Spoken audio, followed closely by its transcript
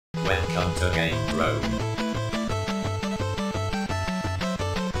Welcome to GameDrome.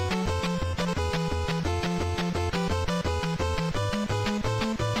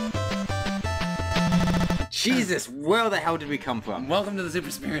 Jesus, where the hell did we come from? Welcome to the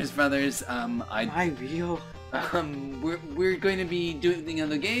Super Spears Brothers. Am I real? We're going to be doing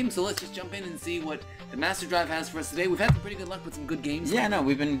another game, so let's just jump in and see what the Master Drive has for us today. We've had some pretty good luck with some good games. Yeah, no,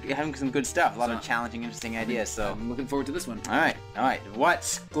 we've been having some good stuff. A lot of challenging, interesting ideas, so... I'm looking forward to this one. Alright.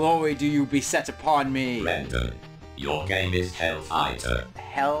 What glory do you beset upon me? Render. Your game is Hellfighter.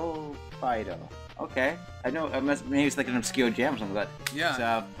 Hellfighter. Okay. I know, maybe it's like an obscure jam or something like that.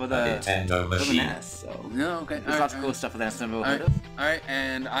 Yeah. It's, for the Nintendo machine. NES, so... No, okay. There's lots of cool stuff for that. Alright,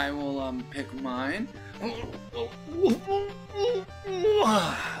 and I will pick mine. There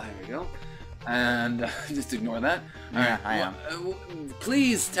we go. And just ignore that. Yeah, I am.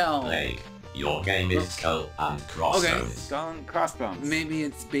 Please tell. Blake. Your game is Skull and Crossbones. Okay. Skull and Crossbones. Maybe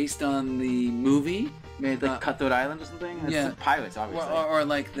it's based on the movie. Maybe like Cutthroat Island or something? It's Yeah. the pirates, obviously. Or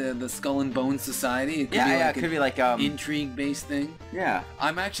like the Skull and Bones Society. It could be Yeah, like it could be like intrigue-based thing. Yeah.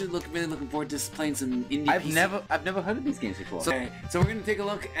 I'm actually really looking forward to playing some indie I've PC. never heard of these games before. So we're gonna take a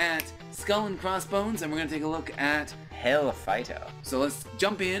look at Skull and Crossbones, and we're gonna take a look at. Hellfighter. So let's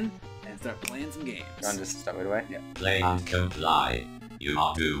jump in and start playing some games. I'll just start right away. Yeah. Play and comply. You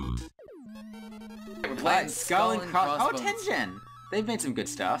are doomed. We're playing Skull and Crossbones. Oh, Tengen! They've made some good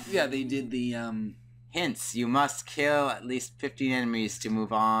stuff. Yeah, they did the Hints. You must kill at least 15 enemies to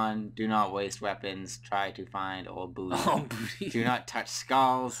move on. Do not waste weapons. Try to find all booty. all booty. Do not touch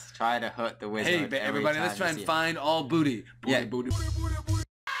skulls. Try to hurt the wizard. Hey, everybody, let's try and find all booty. Yeah. Booty. Are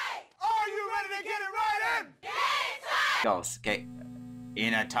you ready to get it right in? Skulls. Okay.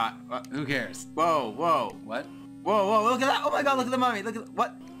 In a tot. Who cares? Whoa, whoa. What? Whoa, look at that. Oh my god, look at the mummy. Look at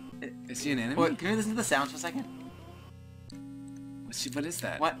what? Is she an enemy? Wait, can we listen to the sounds for a second? What is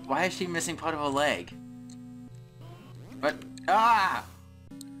that? What? Why is she missing part of her leg? What? Ah!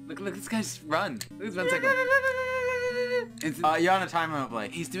 Look, this guy's run. Look at 1 second. You're on a timer,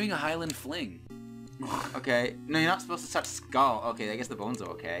 Blake. He's doing a Highland fling. Okay. No, you're not supposed to touch skull. Okay, I guess the bones are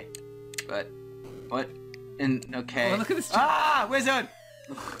okay. But, what? Okay. Oh, look at this. Ah! Wizard!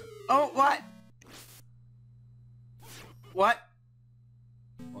 Oh, what? What?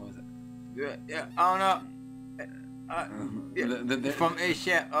 What was it? Yeah, oh no. Yeah. From a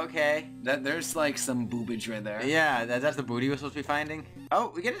ship, okay. There's like some boobage right there. Yeah, that's the booty we're supposed to be finding.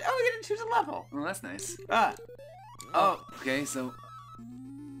 Oh, we get it. Oh, we get to choose a level. Oh, that's nice. Ah. Oh. Okay, so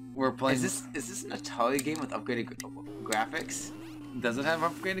we're playing. Is this an Atari game with upgraded graphics? Does it have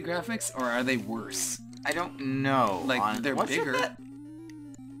upgraded graphics, or are they worse? I don't know. Like they're bigger.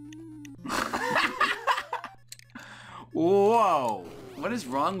 Whoa! What is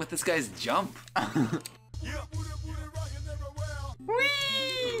wrong with this guy's jump?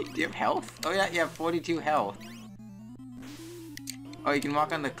 Whee! Do you have health? Oh yeah, you have 42 health. Oh, you can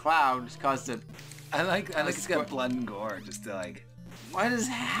walk on the cloud, just cause the... I like it's got blood and gore, just to like... What is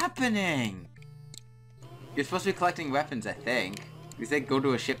happening? You're supposed to be collecting weapons, I think. You say go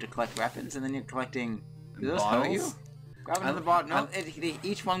to a ship to collect weapons, and then you're collecting... Do those hurt you? Grab another bottle. No,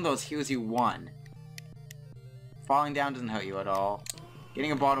 each one of those heals you 1. Falling down doesn't hurt you at all.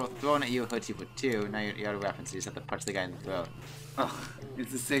 Getting a bottle thrown at you hurts you for 2. Now you're out of weapons, so you just have to punch the guy in the throat. Oh,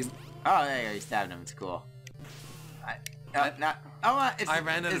 it's the 6. Oh, there you go, you stabbed him, it's cool. I ran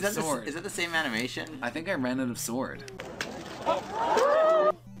out of sword. Is that the same animation? I think I ran out of sword.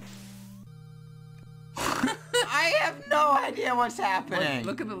 I have no idea what's happening!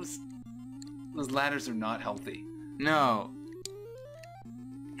 Look at those. Those ladders are not healthy. No.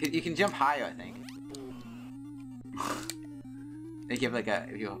 You can jump higher, I think. Like you have like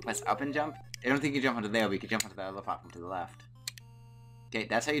if you press up and jump, I don't think you jump onto there, but you can jump onto the other platform to the left. Okay,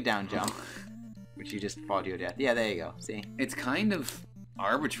 that's how you down jump. Which you just fall to your death. Yeah, there you go. See? It's kind of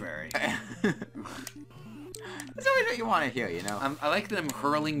arbitrary. That's always what you want to hear, you know? I like that I'm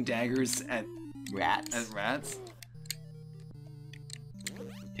hurling daggers at rats.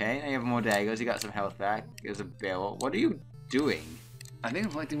 Okay, now you have more daggers. You got some health back. There's a barrel. What are you doing? I think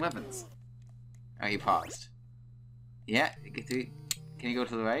I'm collecting weapons. Oh, you paused. Yeah, can you go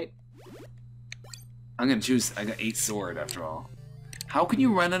to the right? I'm gonna choose. I got 8 sword after all. How can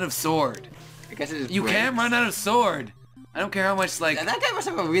you run out of sword? I guess it just You breaks. can't run out of sword. I don't care how much like. That guy must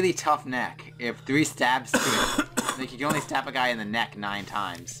have a really tough neck. If 3 stabs to it, like you can only stab a guy in the neck 9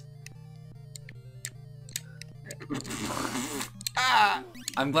 times. Ah!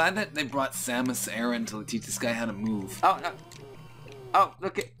 I'm glad that they brought Samus Aran to teach this guy how to move. Oh no! Oh,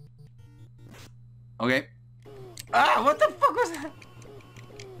 look at. Okay. Ah! What the fuck was that?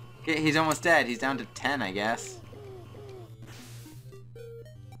 Okay, he's almost dead. He's down to 10, I guess.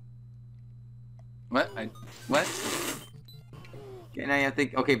 What? What? Okay, now you have to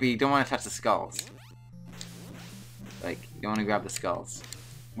think. Okay, but you don't want to touch the skulls. Like, you don't want to grab the skulls.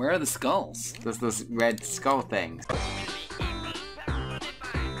 Where are the skulls? Those red skull things.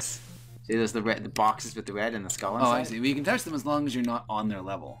 See, there's the boxes with the red and the skull inside. Oh, I see. Well, you can touch them as long as you're not on their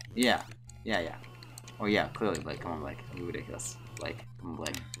level. Yeah. Yeah. Oh yeah, clearly, Blake. Come on, Blake. That'd be ridiculous. Blake, come on,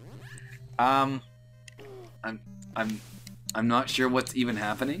 Blake. I'm not sure what's even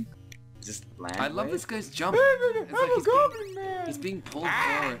happening. Just land. I love Blake? this guy's jump. It's like he's being pulled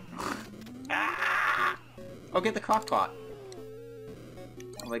forward. Oh, get the crock pot.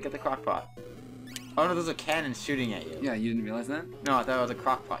 Oh, like, get the crock pot. Oh no, those are cannons shooting at you. Yeah, you didn't realize that? No, I thought it was a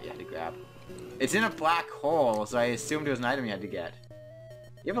crock pot you had to grab. It's in a black hole, so I assumed it was an item you had to get.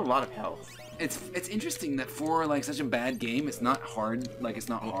 You have a lot of health. It's interesting that for like such a bad game, it's not hard. Like it's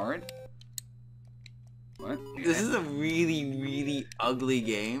not hard. What? This is a really, really ugly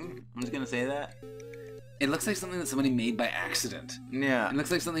game. I'm just gonna say that. It looks like something that somebody made by accident. Yeah. It looks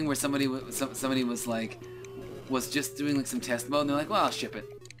like something where somebody was just doing like some test mode, and they're like, "Well, I'll ship it."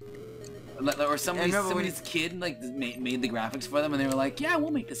 Or somebody's kid like made the graphics for them, and they were like, "Yeah, we'll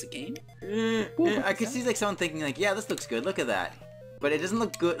make this a game." I could see like someone thinking like, "Yeah, this looks good. Look at that," but it doesn't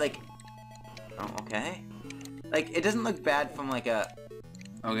look good. Like, oh, okay. Like, it doesn't look bad from like a.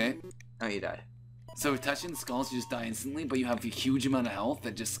 Okay. Oh, you died. So touching skulls, you just die instantly, but you have a huge amount of health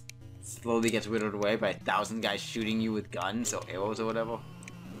that just slowly gets whittled away by 1,000 guys shooting you with guns or arrows or whatever.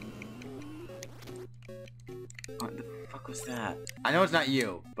 What the fuck was that? I know it's not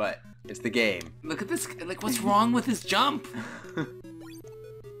you, but it's the game. Look at this. Like, what's wrong with his jump?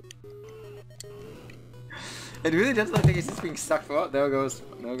 It really does look like he's just being stuck for. Oh, there goes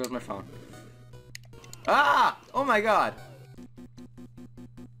my phone. Ah! Oh my god!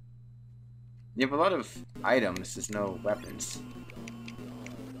 You have a lot of items, just no weapons.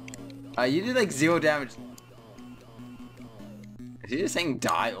 You did like 0 damage. Is he just saying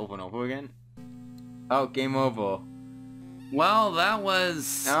die over and over again? Oh, game over. Well, that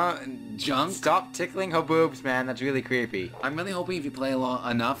was junk. Stop tickling her boobs, man. That's really creepy. I'm really hoping if you play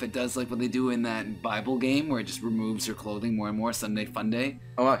enough, it does like what they do in that Bible game where it just removes her clothing more and more. Sunday Funday.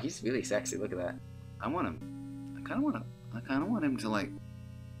 Oh wow, he's really sexy. Look at that. I want him. I kind of want him to like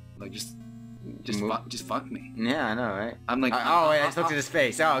just fuck me. Yeah, I know, right? I'm like, I just looked at his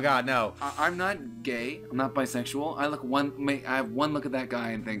face. Oh god, no. I'm not gay. I'm not bisexual. I have one look at that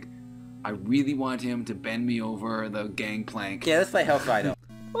guy and think, I really want him to bend me over the gangplank. Yeah, let's play Hellfighter.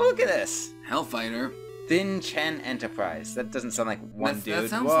 Oh, look at this. Hellfighter. Thin Chen Enterprise. That doesn't sound like one dude.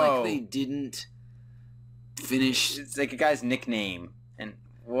 That sounds like they didn't finish. It's like a guy's nickname. And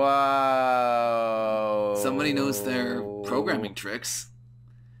whoa. Somebody knows their programming tricks.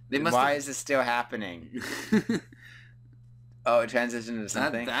 They must. Why is this still happening? Oh, it transitioned into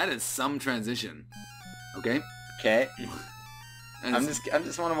something. That is some transition. Okay. Okay. I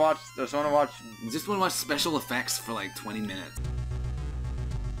just want to watch. Just want to watch special effects for like 20 minutes.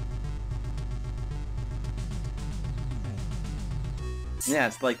 Yeah,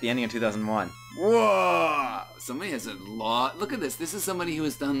 it's like the ending of 2001. Whoa! Somebody has a lot. Look at this. This is somebody who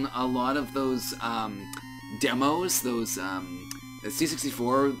has done a lot of those demos. Those the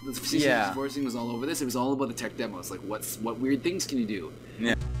C64. The C64 thing was all over this. It was all about the tech demos. Like what weird things can you do?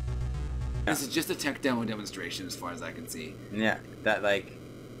 Yeah. This is just a tech demo demonstration as far as I can see. Yeah, that like...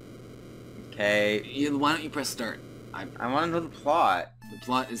 Okay... Yeah, why don't you press start? I want to know the plot. The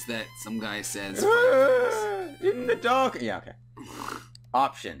plot is that some guy says... In the dark... Yeah, okay.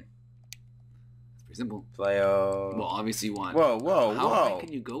 Option. It's pretty simple. Playo... Well, obviously you want... Whoa. How high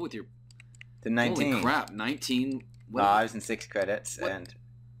can you go with your... To 19. Holy crap, 19... Lives and 6 credits, what? And...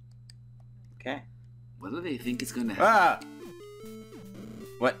 Okay. What do they think is going to happen?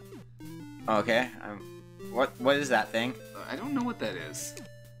 What? Okay, what is that thing? I don't know what that is.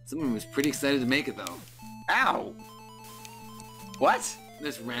 Someone was pretty excited to make it though. Ow! What?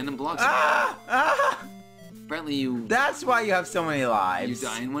 There's random blocks. Apparently you... That's why you have so many lives. You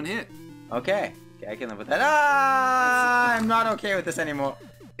die in one hit. Okay, I can live with that. I'm not okay with this anymore.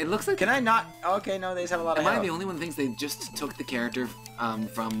 It looks like... Can I not? Okay, no, they just have a lot of Am I health. the only one that thinks they just took the character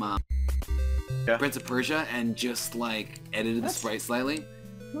from Prince of Persia and just like edited the sprite slightly?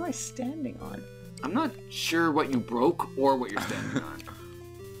 What am I standing on? I'm not sure what you broke or what you're standing on.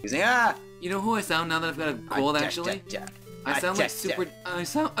 You know who I sound now that I've got a cold actually? I sound like Super... I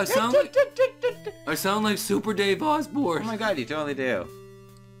sound like Super Dave Osborne. Oh my god, you totally do.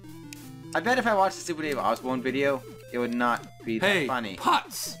 I bet if I watched the Super Dave Osborne video, it would not be that funny. Hey,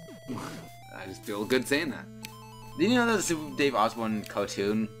 Putz! I just feel good saying that. Did you know there's a Super Dave Osborne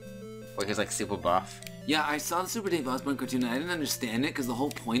cartoon where he was like super buff? Yeah, I saw the Super Dave Osborne cartoon and I didn't understand it because the whole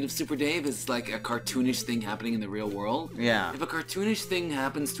point of Super Dave is like a cartoonish thing happening in the real world. Yeah. If a cartoonish thing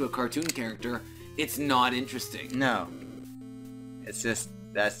happens to a cartoon character, it's not interesting. No. It's just,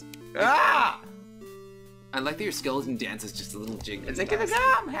 that's... Ah! I like that your skeleton dances just a little jig. It's like,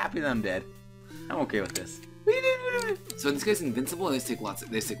 I'm happy that I'm dead. I'm okay with this. So this guy's invincible and they take lots of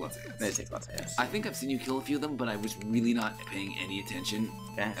hits. They take lots of hits. I think I've seen you kill a few of them, but I was really not paying any attention.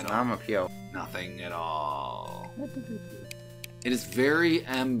 Okay, so I'm up here. Nothing at all. It is very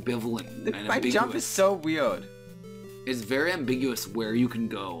ambivalent and My ambiguous. jump is so weird. It's very ambiguous where you can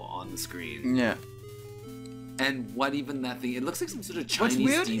go on the screen. Yeah. And what even that thing... It looks like some sort of Chinese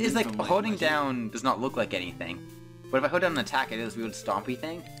What's weird demon is like from, holding Legend. down does not look like anything. But if I hold down an attack, it is this weird stompy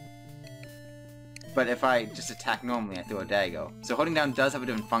thing. But if I just attack normally, I throw a dagger. So holding down does have a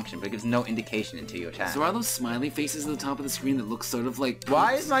different function, but it gives no indication until you attack. So are those smiley faces at the top of the screen that look sort of like...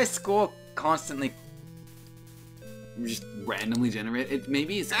 Why is my score constantly... just randomly generated?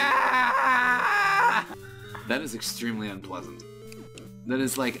 Maybe it's... Ah! That is extremely unpleasant. That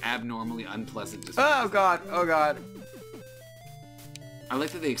is like abnormally unpleasant. Just Oh god, oh god. I like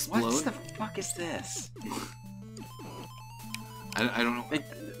that they explode. What the fuck is this? I don't know.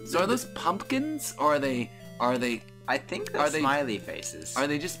 So are those pumpkins, or are they? I think they're smiley faces. Are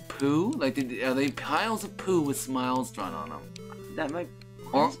they just poo? Like, are they piles of poo with smiles drawn on them? That might...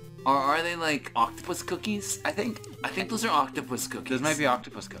 Or are they like octopus cookies? I think those are octopus cookies. those might be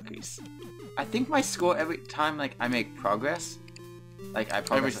octopus cookies. I think my score every time like I make progress, like I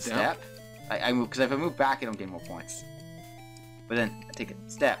progress Every a step, I move, because if I move back I don't gain more points. But then I take a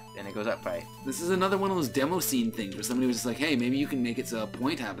step and it goes up by... This is another one of those demo scene things where somebody was just like, hey, maybe you can make it so a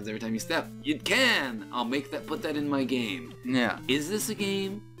point happens every time you step. You can! I'll put that in my game. Yeah. Is this a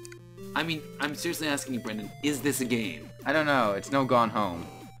game? I mean, I'm seriously asking you, Brendan, is this a game? I don't know, it's no Gone Home.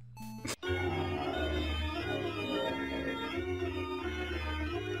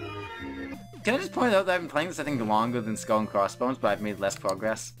 Can I just point out that I've been playing this I think longer than Skull and Crossbones, but I've made less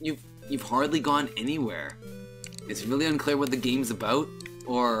progress? You've hardly gone anywhere. It's really unclear what the game's about,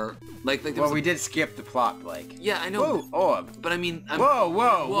 or like well, we did skip the plot, like. Yeah, I know. Whoa, orb. But I mean,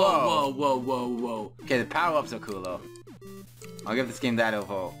 Whoa. Okay, the power-ups are cool though. I'll give this game that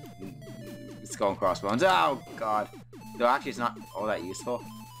over Skull and Crossbones. Oh god. Though actually, it's not all that useful.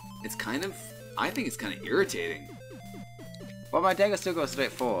 It's kind of. I think it's kind of irritating. Well, my dagger still goes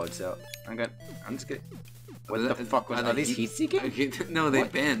straight forward, so I'm just gonna. What the fuck was? Are these heat-seeking? No, they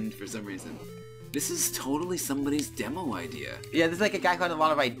bend for some reason. This is totally somebody's demo idea. Yeah, there's like a guy who had a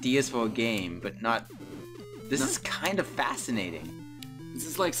lot of ideas for a game, but not... This is kind of fascinating. This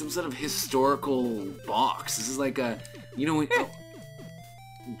is like some sort of historical box. This is like a... You know...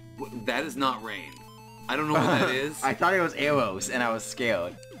 that is not rain. I don't know what that is. I thought it was arrows, and I was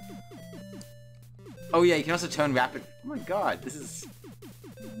scared. Oh yeah, you can also turn rapid... Oh my god, this is...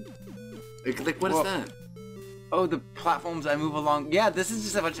 Like what is that? Oh, the platforms I move along... Yeah, this is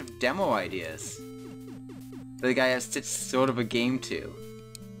just a bunch of demo ideas. The guy has stitched sort of a game to.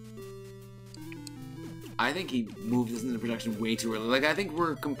 I think he moved this into production way too early. Like, I think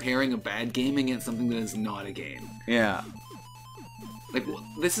we're comparing a bad game against something that is not a game. Yeah. Like,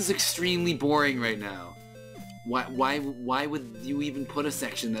 this is extremely boring right now. Why would you even put a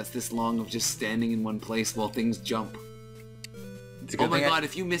section that's this long of just standing in one place while things jump? Oh my god,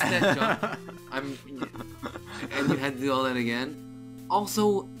 if you missed that jump, and you had to do all that again.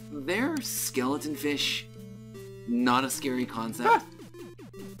 Also, they're skeleton fish. Not a scary concept.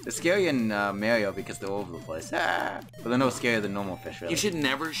 They're scary in Mario because they're all over the place. But they're no scarier than normal fish, really. You should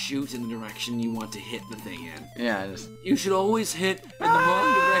never shoot in the direction you want to hit the thing in. Yeah, just... You should always hit in the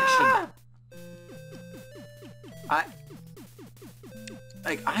wrong direction.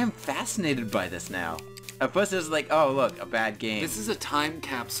 I am fascinated by this now. At first it was like, oh look, a bad game. This is a time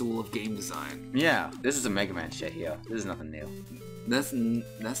capsule of game design. Yeah, this is a Mega Man shit here. This is nothing new. That's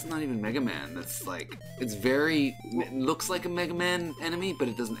not even Mega Man. That's like, it's very, it looks like a Mega Man enemy, but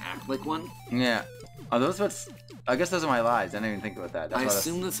it doesn't act like one. Yeah. Are those what's... I guess those are my lives. I didn't even think about that. I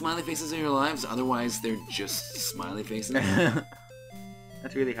assume that smiley faces are your lives, otherwise they're just smiley faces.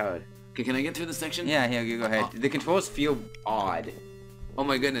 That's really hard. Okay, can I get through this section? Yeah, here, you go ahead. The controls feel odd. Oh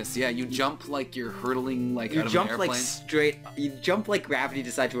my goodness, yeah, you jump like you're hurtling like out of an airplane. You jump like gravity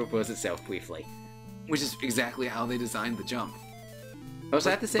decides to reverse itself briefly. Which is exactly how they designed the jump. Also,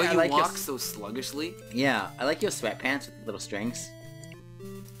 I have to say, but I like you walk so sluggishly. Yeah, I like your sweatpants with little strings.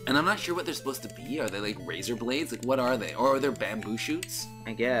 And I'm not sure what they're supposed to be. Are they like razor blades? Like, what are they? Or are there bamboo shoots?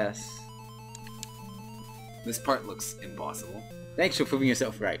 I guess. This part looks impossible. Thanks for proving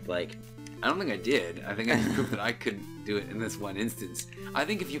yourself right, Blake. I don't think I did. I think I just proved that I could do it in this one instance. I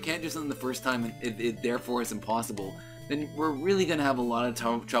think if you can't do something the first time and it therefore is impossible, then we're really going to have a lot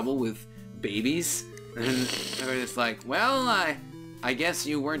of trouble with babies. And they're just like, well, I guess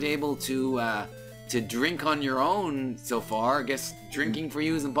you weren't able to drink on your own so far. I guess drinking for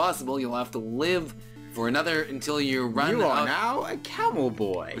you is impossible. You'll have to live for another until you run out. You are now a camel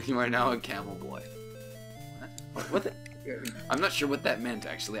boy. You are now a camel boy. What the? I'm not sure what that meant,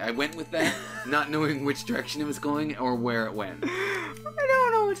 actually. I went with that, not knowing which direction it was going or where it went. I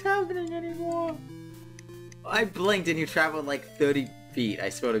don't know what's happening anymore. I blinked and you traveled like 30 feet, I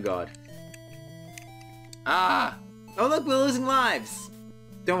swear to God. Ah! Oh look, we're losing lives!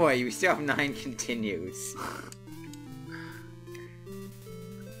 Don't worry, we still have 9 continues.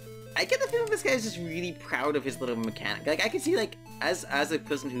 I get the feeling this guy is just really proud of his little mechanic. Like, I can see, like, as a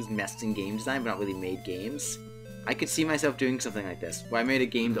person who's messed in game design but not really made games, I could see myself doing something like this, where I made a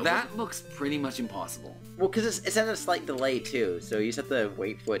game that looks pretty much impossible. Well, because it's at a slight delay, too, so you just have to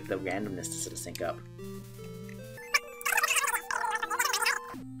wait for the randomness to sort of sync up.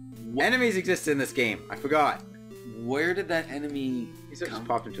 Enemies exist in this game, I forgot. Where did that enemy He sort of just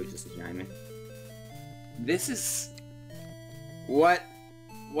popped into existence behind me. This is... What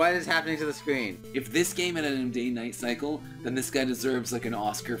is happening to the screen? If this game had a day-night cycle, then this guy deserves like an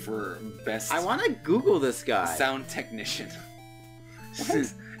Oscar for best... I want to Google this guy. Sound technician.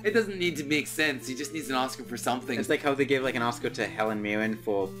 It doesn't need to make sense. He just needs an Oscar for something. It's like how they gave like an Oscar to Helen Mirren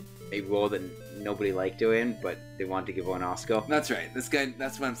for a role that nobody liked doing, but they wanted to give her an Oscar. That's right. This guy,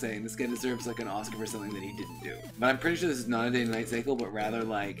 that's what I'm saying. This guy deserves like an Oscar for something that he didn't do. But I'm pretty sure this is not a day-to-night cycle, but rather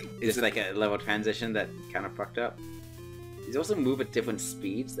like... It's like a level transition that kind of fucked up. These also move at different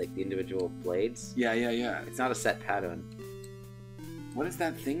speeds, like the individual blades. Yeah. It's not a set pattern. What is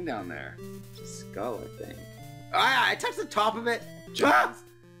that thing down there? It's a skull, I think. Ah! I touched the top of it! Ah!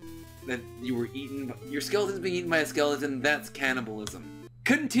 That you were eaten... Your skeleton's being eaten by a skeleton, that's cannibalism.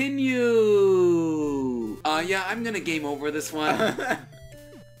 Continue! Yeah, I'm gonna game over this one.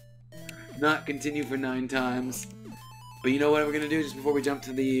 Not continue for 9 times. But you know what we're gonna do just before we jump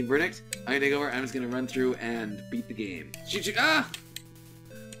to the verdict? I'm gonna take over, I'm just gonna run through and beat the game. Shoot, ah!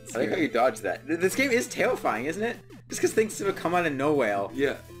 I like how you dodged that. This game is terrifying, isn't it? Just because things sort of come out of nowhere.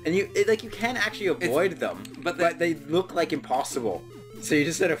 Yeah. And you can actually avoid them, but they look like impossible. So you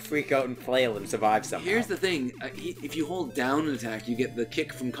just sort of freak out and flail and survive somehow. Here's the thing, if you hold down an attack, you get the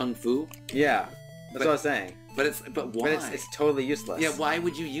kick from Kung Fu. Yeah, that's what I was saying. But why? But it's totally useless. Yeah, why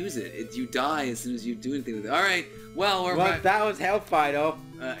would you use it? You die as soon as you do anything with it. Alright, well, that was Hellfighter.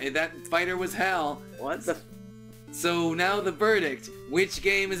 That fighter was hell. What the... So now the verdict. Which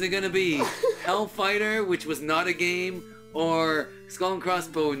game is it gonna be? Hellfighter, which was not a game, or Skull and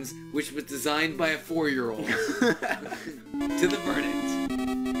Crossbones, which was designed by a 4-year-old? To the verdict.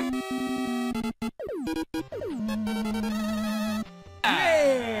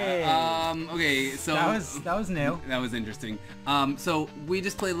 Okay, so that was new. That was interesting. So we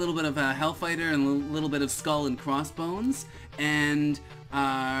just played a little bit of Hellfighter and a little bit of Skull and Crossbones, and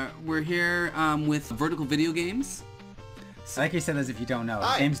we're here with Vertical Video Games. I like you said as if you don't know.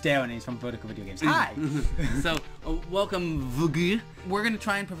 His name's Dale and he's from Vertical Video Games. Hi! So, welcome, Buggy. We're going to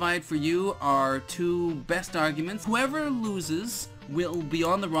try and provide for you our 2 best arguments. Whoever loses will be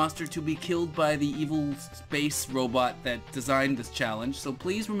on the roster to be killed by the evil space robot that designed this challenge. So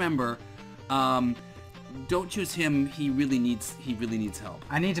please remember, don't choose him. He really needs help.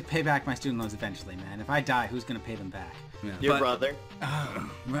 I need to pay back my student loans eventually, man. If I die, who's going to pay them back? Yeah. Your brother.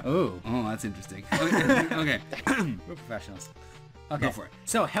 Oh, that's interesting. Okay. We're professionals. Okay. Go for it.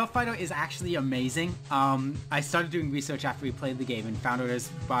 So Hellfighter is actually amazing. I started doing research after we played the game and found out it was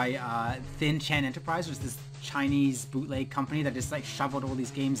by Thin Chan Enterprise, which is this Chinese bootleg company that just like shoveled all these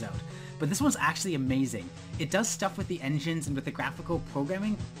games out. But this one's actually amazing. It does stuff with the engines and with the graphical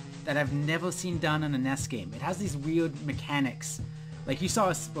programming that I've never seen done on a NES game. It has these weird mechanics. Like you saw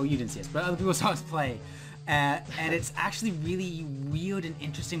us, well you didn't see us, but other people saw us play. And it's actually really weird and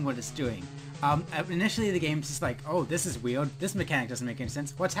interesting what it's doing. Initially the game's just like, oh, this is weird, this mechanic doesn't make any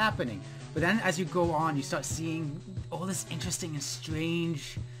sense, what's happening? But then as you go on, you start seeing all this interesting and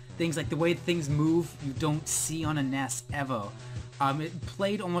strange things, like the way things move you don't see on a NES ever. It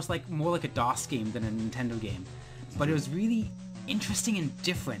played almost like more like a DOS game than a Nintendo game. But it was really interesting and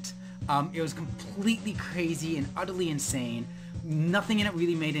different. It was completely crazy and utterly insane. Nothing in it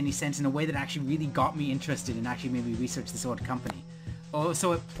really made any sense in a way that actually really got me interested and actually made me research this old company.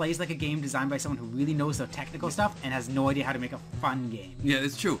 also it plays like a game designed by someone who really knows the technical stuff and has no idea how to make a fun game. Yeah,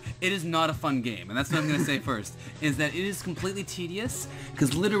 it's true. It is not a fun game, and that's what I'm going to say first, is that it is completely tedious,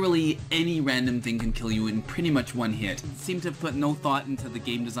 because literally any random thing can kill you in pretty much one hit. It seemed to put no thought into the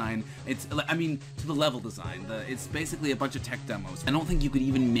game design. To the level design. It's basically a bunch of tech demos. I don't think you could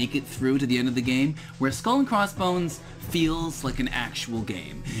even make it through to the end of the game, where Skull and Crossbones feels like an actual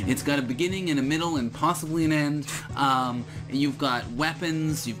game. It's got a beginning and a middle and possibly an end. You've got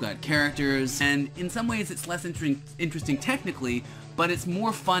weapons, you've got characters, and in some ways it's less interesting technically, but it's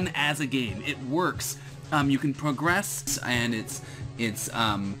more fun as a game. It works. You can progress, and it's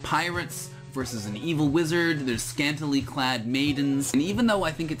pirates versus an evil wizard, there's scantily clad maidens, and even though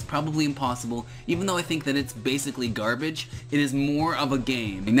I think it's probably impossible, even though I think that it's basically garbage, it is more of a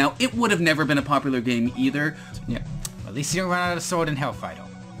game. Now, it would have never been a popular game either. Yeah. At least you don't run out of sword in Hellfight.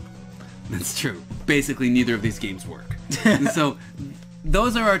 That's true. Basically, neither of these games work. So,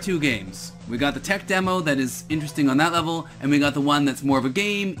 those are our two games. We got the tech demo that is interesting on that level, and we got the one that's more of a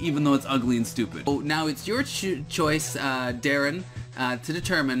game, even though it's ugly and stupid. So now it's your choice, Darren, to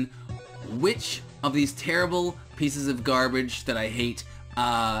determine which of these terrible pieces of garbage that I hate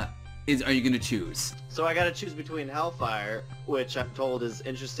are you going to choose? So I gotta choose between Hellfire, which I'm told is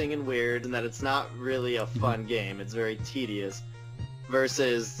interesting and weird, and that it's not really a fun game. It's very tedious.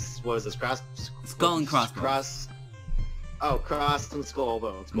 Versus, what is this? Skull and Crossbones. Cross and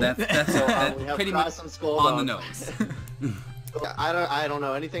Skullbones. Cool. That's we have pretty Cross much and Skullbones. on the nose. I don't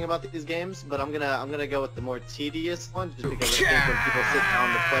know anything about these games, but I'm gonna go with the more tedious one, just because I think when people sit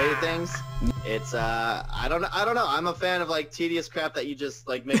down to play things, it's I don't know. I'm a fan of like tedious crap that you just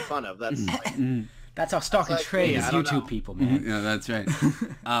like make fun of. That's like, that's our stock and trade as YouTube people, man. Yeah, that's right.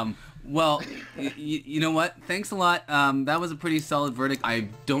 Well, you know what? Thanks a lot. That was a pretty solid verdict. I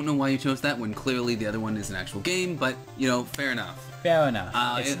don't know why you chose that when clearly the other one is an actual game, but you know, fair enough. Fair enough.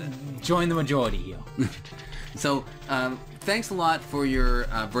 Join the majority here. So, thanks a lot for your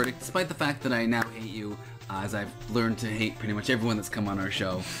verdict, despite the fact that I now hate you, as I've learned to hate pretty much everyone that's come on our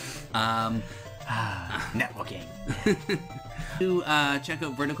show. Networking. Do check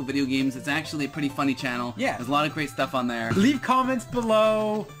out Vertical Video Games. It's actually a pretty funny channel. Yeah. There's a lot of great stuff on there. Leave comments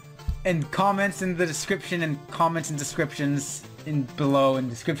below, and comments in the description, and comments and descriptions below, and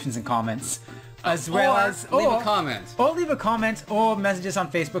descriptions and comments. As well as leave a comment. Or leave a comment, or messages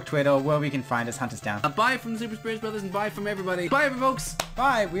on Facebook, Twitter, where we can find us, hunt us down. Bye from the Super Spears Brothers, and bye from everybody. Bye, folks.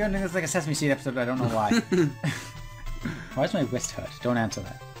 Bye. We are doing this like a Sesame Street episode, but I don't know why. Why does my wrist hurt? Don't answer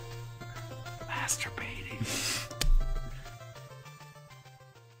that. Masturbating.